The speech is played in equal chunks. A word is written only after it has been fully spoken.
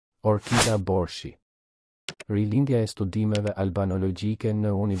Orkida Borshi. Rilindja e studimeve albanologjike në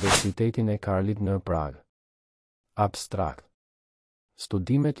Universitetin e Karlit në Prag. Abstrakt.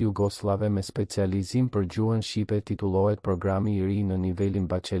 Studimet jugoslave me specializim për gjuhën shqipe titullohet programi I ri në nivelin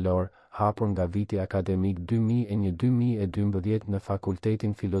bachelor, hapur nga viti akademik 2001-2012 në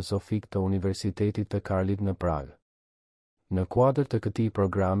Fakultetin Filozofik të Universitetit të Karlit në Prag. Në kuadër të këtij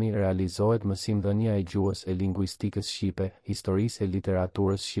programi realizohet mësimdhënia e gjuhës e lingvistikës shqipe, historisë e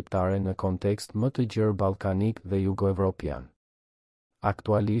literaturës shqiptare në kontekst më të gjerë ballkanik dhe jugoevropian.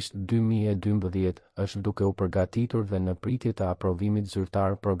 Aktualisht 2012 është duke u përgatitur dhe në pritje të aprovimit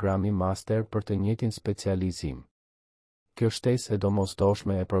zyrtar programi master për të njëjtin specializim. Kjo shtesë e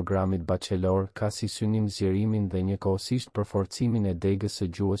domosdoshme e programit bachelor ka si synim zgjerimin dhe njëkohësisht përforcimin e degës së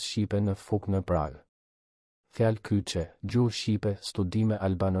gjuhës shqipe në FUK në Prag. Fjalë kyçe, gjuhë shqipe, studime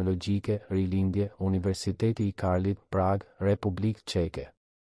albanologjike, rilindje, Universiteti I Karlit, Prag, Republikë Çeke.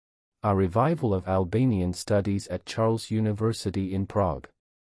 A revival of Albanian studies at Charles University in Prague.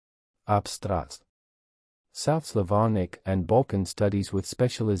 Abstract. South Slavonic and Balkan Studies with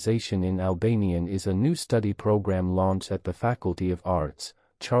specialization in Albanian is a new study program launched at the Faculty of Arts,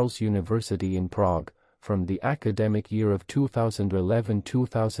 Charles University in Prague, from the academic year of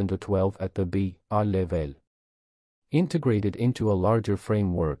 2011-2012 at the B.A. level. Integrated into a larger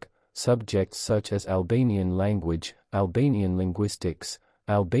framework, subjects such as Albanian language, Albanian linguistics,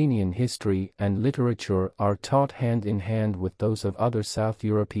 Albanian history and literature are taught hand in hand with those of other South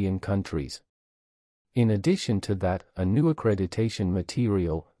European countries. In addition to that, a new accreditation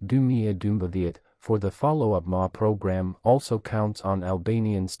material, 2012, for the follow-up MA program also counts on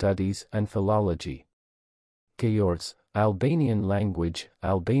Albanian studies and philology. Kjors, Albanian language,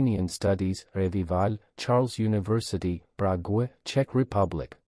 Albanian studies, Revival, Charles University, Prague, Czech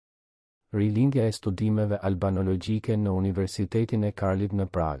Republic. Rilindja e studimeve albanologjike në Universitetin e Karlit në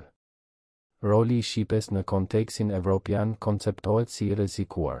Prag. Roli I Shqipes në kontekstin evropian konceptohet si I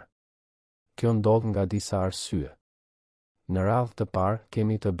rrezikuar. Kjo ndodh nga disa arsye. Në radhë të parë,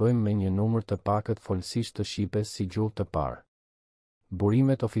 kemi të bëjmë me një numër të pakët folësisht të shqipes si gjuhë të parë.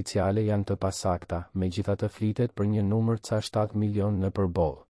 Burimet oficiale janë të pasakta, megjithatë flitet për një numër ca 7 milion në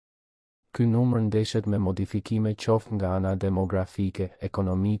përballë. Ky numër ndeshet me modifikime qoftë nga ana demografike,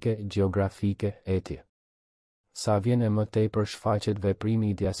 ekonomike, gjeografike, etj. Sa vjen e më tepër shfaqet veprimi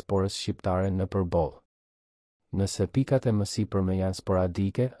I diasporës shqiptare në përballë. Nëse pikat e mësipërme janë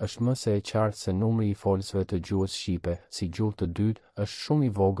sporadike, është më se e qartë se numri I folësve të gjuhës shqipe, si gjuhë të dytë, është shumë I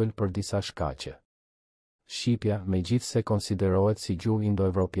vogël për disa shkaqe. Shqipja, megjithse konsiderohet si gjuhë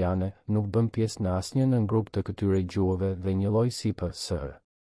indo-evropiane, nuk bën pjesë në asnjë nën grup të këtyre gjuhëve dhe njëlloj si PS.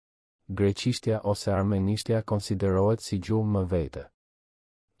 Greqishtja ose armenishtja konsiderohet si gjuhë më vete.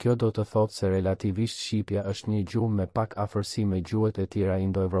 Kjo do të thotë se relativisht shqipja është një gjuhë me pak afërsi me gjuhët e tjera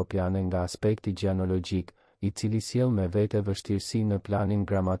indo-evropiane nga aspekti gjenologjik, I cili sjell me vete vështirësi në planin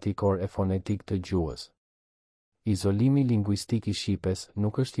gramatikor e fonetik të gjuhës. Izolimi lingvistik I shqipes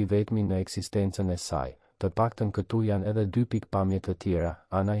nuk është I vetmi në eksistencën e saj, të paktën këtu janë edhe dy pikpamje të tjera,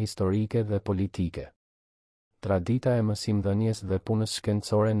 ana historike dhe politike. Tradita e mësimdhënies dhe punës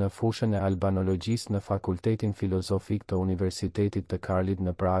shkencore në fushën e albanologjisë në Fakultetin Filozofik të Universitetit të Karlit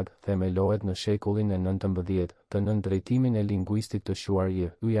në Prag themelohet në shekullin e 19 të nëndrejtimin e lingvistit të shuar I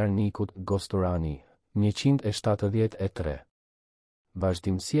Ujarnikut Gosturani, 173.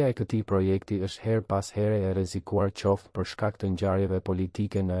 Vazhdimësia e këtij projekti është her pas here e rrezikuar qoftë për shkak të ngjarjeve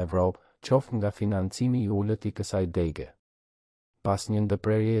politike në Evropë, qoftë nga financimi I ulët I kësaj dege. Pas një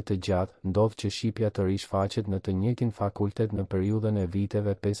ndërprerjeje të gjatë, ndodh që shqipja të rishfaqet në të njëjtin fakultet në periudhën e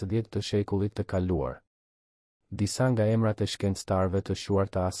viteve 50 të shekullit të kaluar. Disa nga emrat e shkencëtarëve të shuar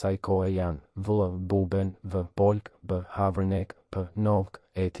të asaj kohe janë V. Buben, V. Polk, B. Havernek, P. Novk,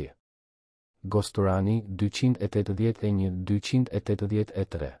 etj. Gosturani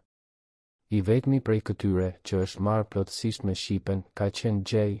 281-283. I vetmi prej këtyre që është marrë plotësisht me shqipen ka qenë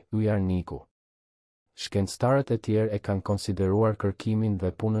J. Ujarniku. Shkencëtarët e tjerë e kanë konsideruar kërkimin dhe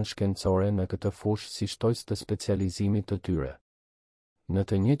punën shkencore në këtë fushë si shtojës të specializimit të tyre. Në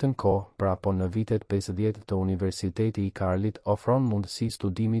të njëjtën kohë, pra po në vitet 50 të Universiteti I Karlit ofron mundësi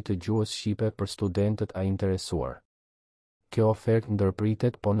studimi të gjuhës shqipe për studentët a interesuar. Kjo ofertë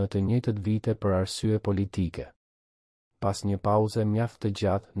ndërpritet po në të njëjtët vite për arsye politike. Pas një pauze mjaft të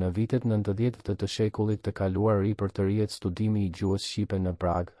gjatë, në vitet 90 të shekullit të kaluar ripërtërihet studimi I gjuhës shqipe në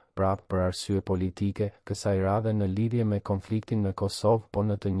Prag, prapë për arsye politike, kësaj radhe në lidhje me konfliktin në Kosovë po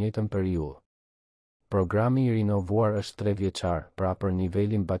në të njëjtën periudhë. Programi I rinovuar është 3 vjeçar, pra për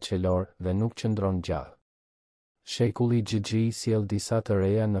nivelin bachelor dhe nuk qëndron gjallë. Shekulli GG sjell disa të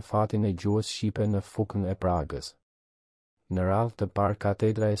reja në fatin e gjuhës shqipe në fukën e Pragës. Në radhë të parë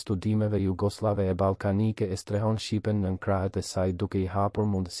katedra e studimeve jugoslave e ballkanike e strehon Shqipen nën krahët e saj duke I hapur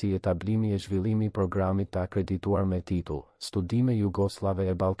mundësi etablimi e zhvillimi programit të akredituar me titull Studime jugoslave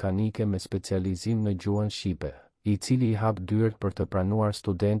e ballkanike me specializim në gjuhën shqipe, I cili I hap dyert për të pranuar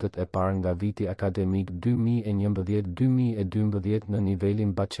studentët e parë nga viti akademik 2011-2012 në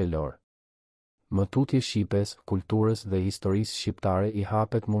nivelin bachelor. Më tutje shqipes, kulturës dhe historisë shqiptare I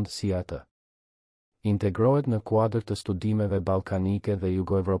hapet mundësia të integrohet në kuadër të studimeve ballkanike dhe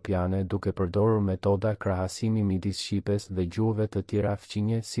jugoevropiane duke përdorur metoda krahasimi midis shqipes dhe gjuhëve të tjera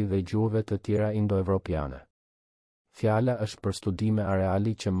fqinje si dhe gjuhëve të tjera indoevropiane. Fjala është për studime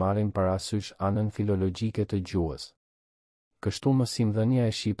areali që marrin parasysh anën filologjike të gjuhës. Kështu mësimdhënia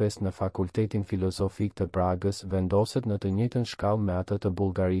e shqipes në Fakultetin Filozofik të Pragës vendoset në të njëjtën shkallë me atë të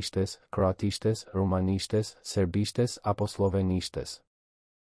bullgarishtes, kroatishtes, rumanishtes, serbishtes apo slovenishtes.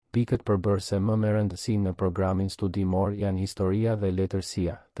 Pikët përbërëse më me rëndësi në programin studimor janë historia dhe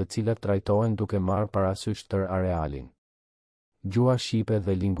letërsia, të cilat trajtohen duke marrë parasysh tërë arealin. Gjuha shqipe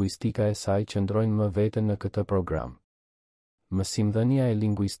dhe lingvistika e saj qëndrojnë më vete në këtë program. Mësimdhënia e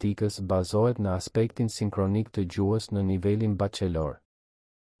lingvistikës bazohet në aspektin sinkronik të gjuhës në nivelin bachelor.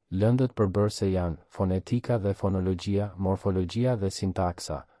 Lëndët përbërëse janë fonetika dhe fonologjia, morfologjia dhe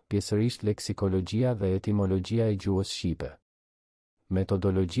sintaksa, pjesërisht leksikologjia dhe etimologjia e gjuhës shqipe.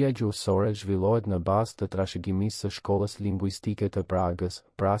 Metodologjia gjuhësore zhvillohet në bazë të trashëgimisë së Shkollës Lingvistike të Pragës,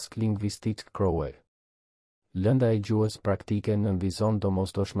 Prask Lingvistik Krowe. Lënda e gjuhës praktike nënvizon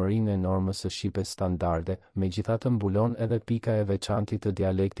domosdoshmërinë e normës së shqipes standarde, megjithatë mbulon edhe pika e veçantë të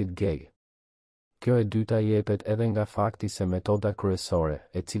dialektit gej. Kjo e dyta jepet edhe nga fakti se metoda kryesore,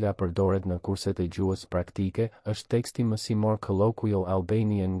 e cila përdoret në kurset e gjuhës praktike, është teksti mësimor Colloquial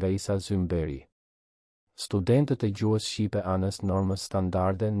Albanian nga Isa Zymberi. Studentët e gjuhës shqipe anës normës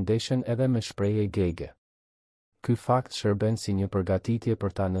standarde ndeshen edhe me shprehje gege. Ky fakt shërben si një përgatitje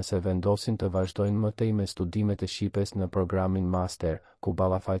për ta nëse vendosin të vazhdojnë më tej me studimet e shqipes në programin master, ku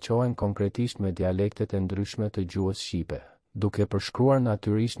ballafaqohen konkretisht me dialektet e ndryshme të gjuhës shqipe, duke përshkruar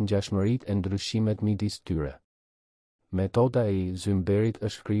natyrisht ngjashmëritë e ndryshimet midis tyre. Metoda e Zymberit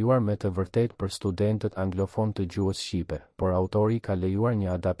është krijuar me të vërtetë për studentët anglofon të gjuhës shqipe, por autori ka lejuar një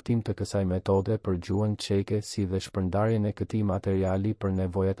adaptim të kësaj metode për gjuhën çeke si dhe shpërndarjen e këtij materiali për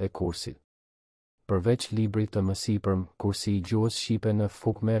nevojat e kursit. Përveç librit të mësipërm, kursi I gjuhës shqipe në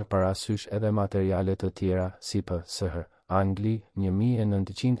fuk merr parasysh edhe materiale të tjera, si p.sh. Angli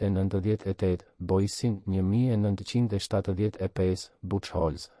 1998, Boysin 1975,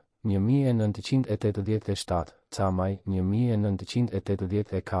 Buchholz 1987, Camaj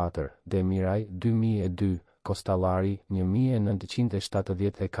 1984, Demiraj 2002, Kostallari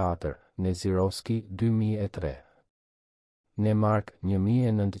 1974, Nezirovski 2003. Nemark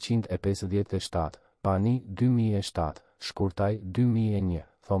 1957, Pani 2007, Shkurtaj 2001,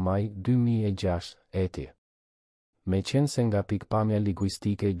 Thomaj 2006, eti. Meqense nga pikpamja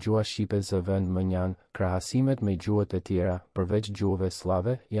lingvistike gjuha shqipe zë vend më njan, krahasimet me gjuhët e tjera, përveç gjuhëve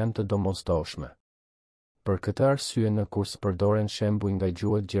slave, janë të domosdoshme. Për këtë arsye në kurs përdoren shembuj nga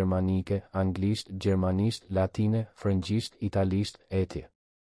gjuhët gjermanike, anglisht, gjermanisht, latine, frëngjisht, italisht, eti.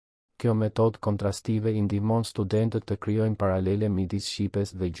 Kjo metodë kontrastive I ndihmon studentët të krijojnë paralele midis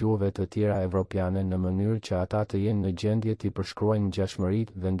shqipes dhe gjuhëve të tjera evropiane në mënyrë që ata të jenë në gjendje të përshkruajnë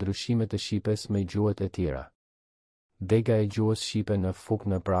ngjashmëritë dhe ndryshimet e shqipes me gjuhët e tjera. Dega e gjuhës shqipe në fuk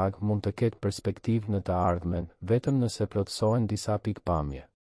në Prag mund të ketë perspektivë në të ardhmen, vetëm nëse plotësohen disa pikpamje.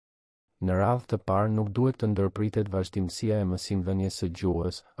 Në radhë të parë nuk duhet të ndërpritet vazhdimësia e mësimdhënies së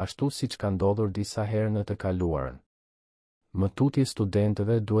gjuhës, ashtu siç ka ndodhur disa herë në të kaluarën. Më tutje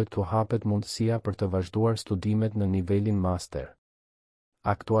studentëve duhet t'u hapet mundësia për të vazhduar studimet në nivelin master.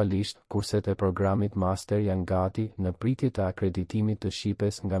 Aktualisht, kurset e programit master janë gati në pritje të akreditimit të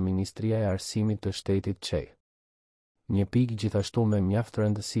shqipes nga Ministria e Arsimit të Shtetit Çeh. Një pikë gjithashtu me mjaft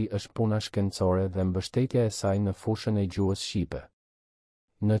rëndësi është puna shkencore dhe mbështetja e saj në fushën e gjuhës shqipe.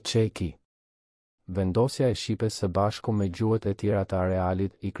 Në Çeki, vendosja e shqipes së bashku me gjuhët e tjera të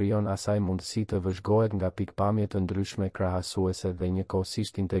arealit I krijon asaj mundësi të vëzhgohet nga pikpamje të ndryshme krahasuese dhe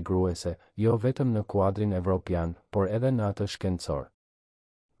njëkohësisht integruese, jo vetëm në kuadrin evropian, por edhe në atë shkencor.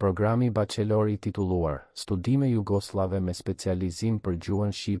 Programi bachelor I titulluar Studime jugoslave me specializim për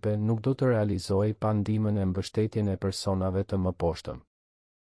gjuhën shqipe nuk do të realizojë pa ndihmën e mbështetjen e personave të mëposhtëm.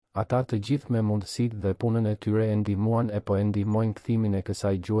 Ata të gjithë me mundësitë dhe punën e tyre e ndihmuan e po e ndihmojnë kthimin e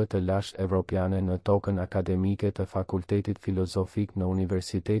kësaj gjuhe të lashtë evropiane në tokën akademike të Fakultetit Filozofik në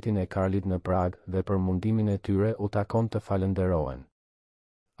Universitetin e Karlit në Prag dhe për mundimin e tyre u takon të falenderohen.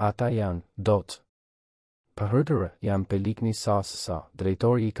 Ata janë Përhërdërë jam Pelikni Sasësa,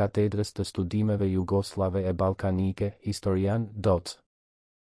 drejtori I katedrës të studimeve jugoslave e balkanike, historian, dot.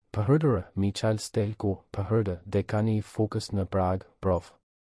 Përhërdërë Michal Stelku, përhërdë, dekani I fukës në Prag, prof.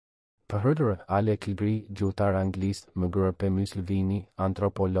 Përhërdërë Ale Kilgri, gjuhëtar anglist, Mëgrër Pemuslvini,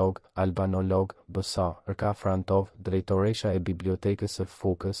 antropolog, albanolog, bësa, Rka Frantov, drejtoresha e bibliotekës së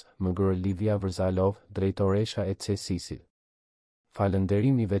fukës, Mëgrër Livia Vërzalov, drejtoresha e CESIS-it.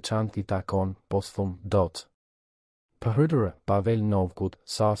 Falënderim I veçantë I takon, posthum, dot. Përhërdërë Pavel Novkut,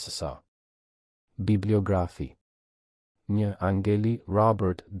 Sasësa. Bibliografi. 1. Angeli,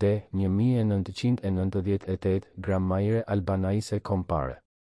 Robert, D. 1998, Grammaire albanaise compare.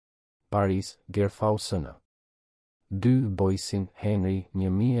 Paris, Gerfausën. 2. Boysin, Henry,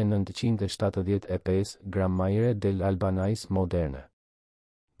 1975, Grammaire dell'Albanais moderne.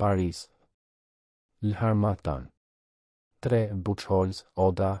 Paris. Lharmatan. 3. Buchholz,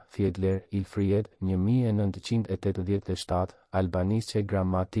 Oda, Fiedler, Ilfried, 1987, Albanische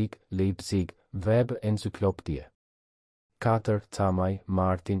Grammatik, Leipzig, Web Encyclopedie. 4. Tamaj,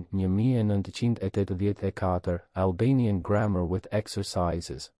 Martin, 1984, Albanian Grammar with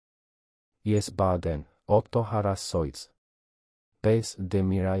Exercises. Wiesbaden, Otto Harasojc. 5.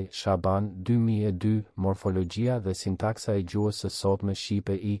 Demiraj, Shaban, 2002, Morfologjia dhe sintaksa e gjuhës së sotme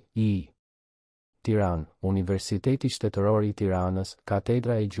shqipe I. Tiranë, Universiteti Shtetëror I Tiranës,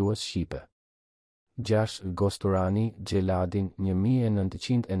 Katedra e Gjuhës Shqipe. 6. Gosturani, Gjeladin,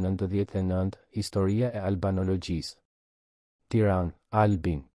 1999, Historia e Albanologjisë. Tiranë,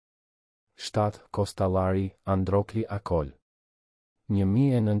 Albin. 7. Kostallari, Androkli Akol.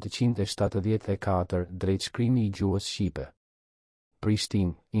 1974, Drejtshkrimi I gjuhës shqipe.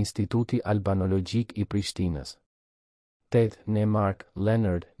 Prishtinë, Instituti Albanologjik I Prishtinës. 8. Nemark,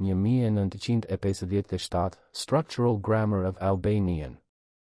 Leonard, 1957, Structural Grammar of Albanian.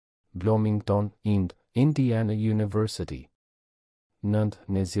 Bloomington, Indiana University. 9.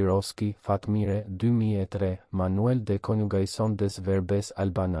 Nezirovski, Fatmire, 2003, Manuel de Conjugaison des Verbes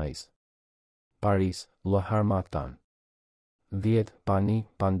Albanais. Paris, Lharmatan. 10. Pani,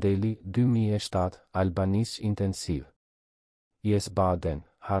 Pandeli, 2007, Albanisht Intensiv. Wiesbaden,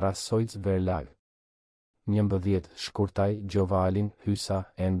 Harasojc Verlag. 11. Shkurtaj, Gjovalin, Hysa,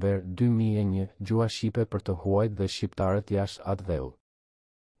 Enver, 2001, Gjua Shqipe për të huajt dhe shqiptarët jashtë atë dheu.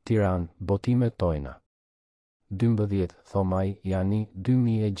 Tiranë, Botime Tojna. 12. Thomaj, Jani,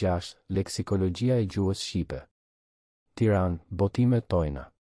 2006, Leksikologjia e gjuhës shqipe. Tiranë, Botime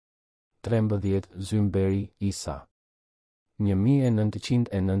Tojna. 13. Zymberi, Isa.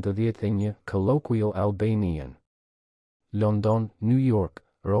 1991, Colloquial Albanian. London, New York,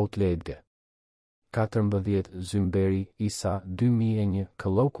 Routledge. 14. Zymberi, Isa, 2001,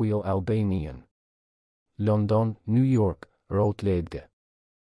 Colloquial Albanian. London, New York, Routledge.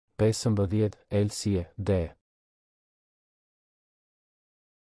 15. Elsie, D.